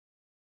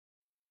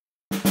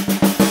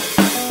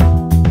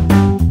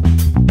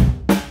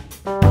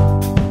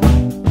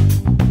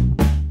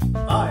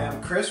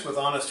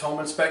Honest Home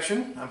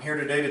Inspection. I'm here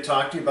today to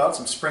talk to you about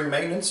some spring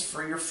maintenance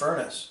for your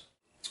furnace.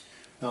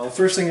 Now, the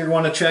first thing you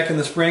want to check in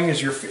the spring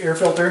is your air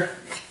filter.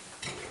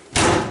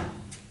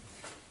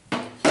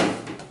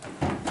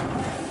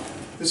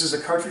 This is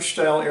a cartridge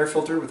style air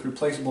filter with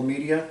replaceable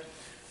media.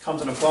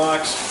 Comes in a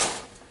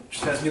box,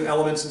 just has new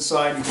elements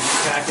inside. You can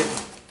repack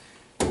it.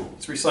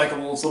 It's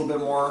recyclable, it's a little bit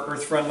more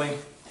earth friendly.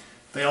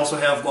 They also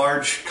have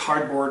large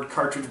cardboard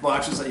cartridge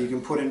boxes that you can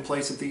put in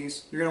place of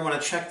these. You're going to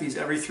want to check these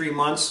every 3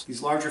 months.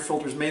 These larger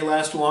filters may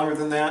last longer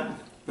than that,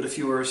 but if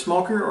you are a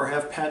smoker or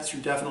have pets,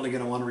 you're definitely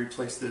going to want to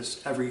replace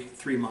this every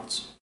 3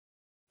 months.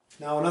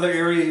 Now, another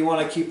area you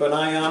want to keep an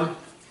eye on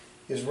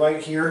is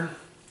right here.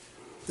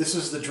 This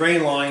is the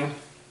drain line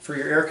for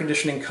your air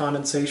conditioning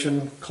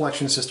condensation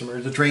collection system,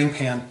 or the drain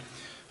pan.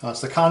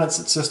 It's the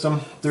condensate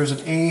system. There's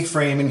an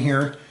A-frame in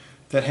here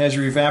that has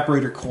your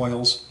evaporator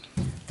coils.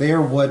 They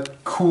are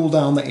what cool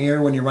down the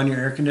air when you run your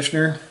air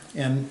conditioner,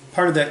 and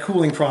part of that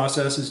cooling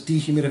process is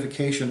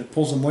dehumidification. It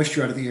pulls the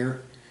moisture out of the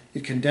air,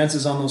 it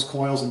condenses on those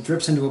coils and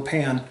drips into a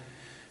pan,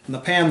 and the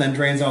pan then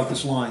drains out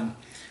this line.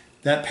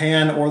 That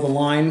pan or the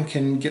line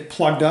can get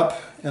plugged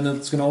up and then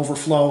it's going to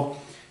overflow.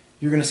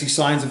 You're going to see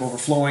signs of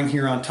overflowing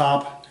here on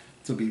top.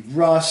 There'll be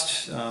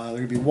rust,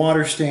 there'll be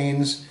water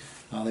stains,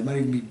 they might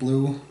even be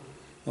blue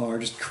or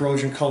just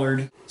corrosion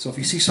colored. So if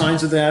you see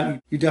signs of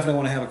that, you definitely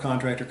want to have a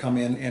contractor come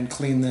in and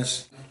clean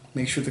this.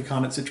 Make sure the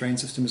condensate drain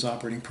system is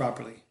operating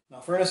properly. Now,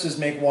 furnaces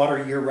make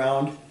water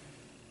year-round,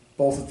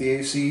 both at the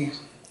AC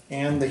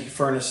and the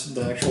furnace,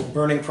 the actual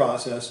burning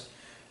process.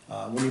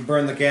 When you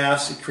burn the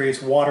gas, it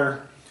creates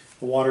water.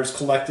 The water is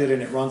collected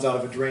and it runs out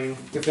of a drain.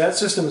 If that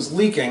system is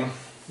leaking,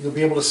 you'll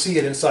be able to see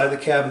it inside the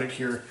cabinet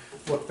here.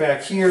 Look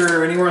back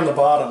here, anywhere on the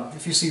bottom.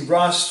 If you see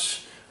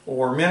rust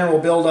or mineral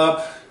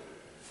buildup,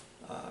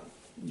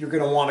 you're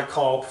going to want to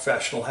call a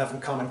professional, have them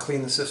come and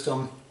clean the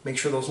system, make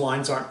sure those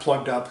lines aren't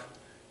plugged up,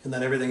 and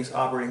that everything's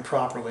operating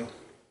properly.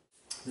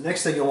 The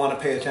next thing you'll want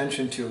to pay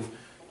attention to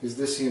is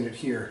this unit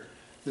here.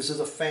 This is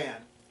a fan.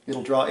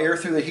 It'll draw air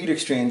through the heat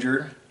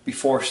exchanger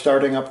before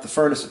starting up the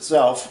furnace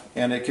itself,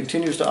 and it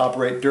continues to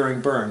operate during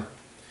burn.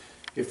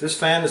 If this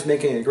fan is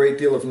making a great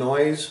deal of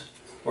noise,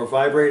 or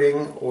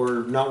vibrating, or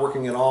not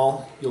working at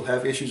all, you'll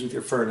have issues with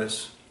your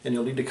furnace, and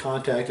you'll need to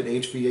contact an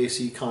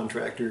HVAC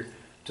contractor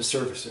to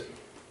service it.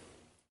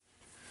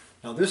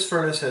 Now, this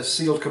furnace has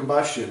sealed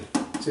combustion.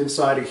 It's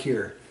inside of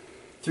here.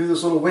 Through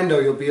this little window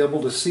you'll be able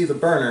to see the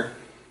burner.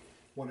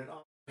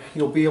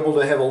 You'll be able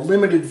to have a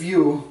limited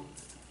view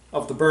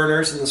of the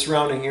burners and the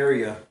surrounding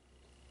area.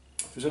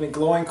 If there's any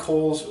glowing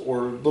coals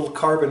or little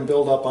carbon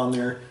buildup on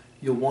there,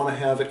 you'll want to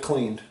have it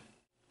cleaned.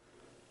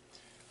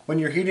 When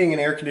your heating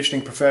and air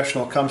conditioning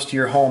professional comes to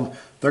your home,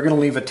 they're going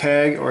to leave a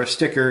tag or a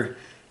sticker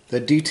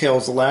that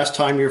details the last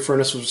time your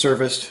furnace was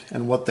serviced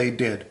and what they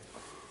did.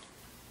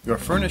 Your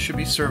furnace should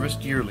be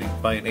serviced yearly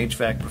by an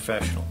HVAC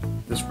professional.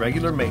 This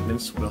regular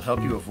maintenance will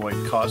help you avoid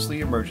costly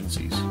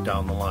emergencies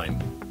down the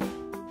line.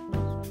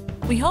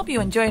 We hope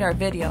you enjoyed our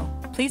video.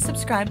 Please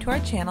subscribe to our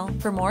channel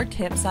for more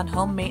tips on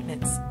home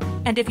maintenance.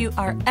 And if you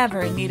are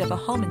ever in need of a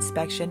home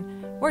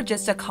inspection, we're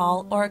just a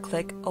call or a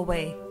click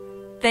away.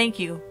 Thank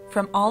you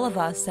from all of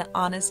us at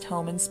Honest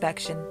Home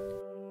Inspection.